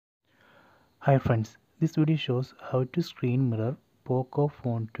Hi friends, this video shows how to screen mirror POCO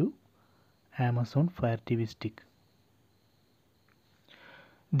phone to Amazon Fire TV stick.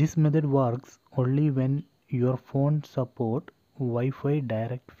 This method works only when your phone support Wi-Fi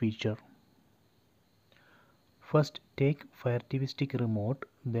direct feature. First take Fire TV stick remote,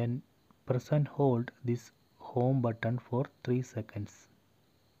 then press and hold this home button for 3 seconds.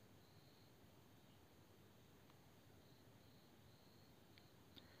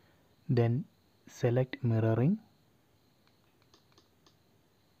 Then select mirroring.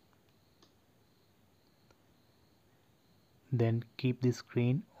 Then keep the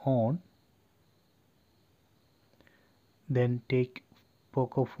screen on. Then take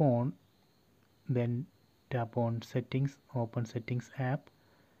POCO phone. Then tap on settings, open settings app.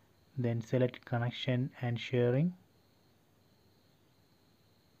 Then select connection and sharing.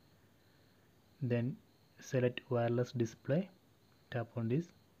 Then select wireless display. Tap on this.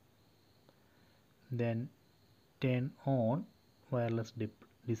 Then turn on wireless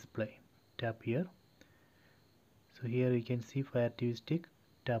display. Tap here. So here you can see Fire TV stick.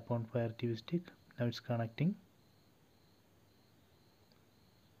 Tap on Fire TV stick. Now it's connecting.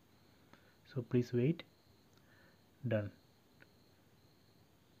 So please wait. Done.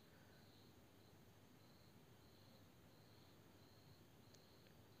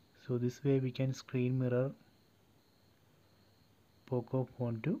 So this way we can screen mirror POCO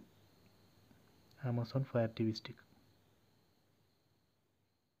phone to Amazon Fire TV stick.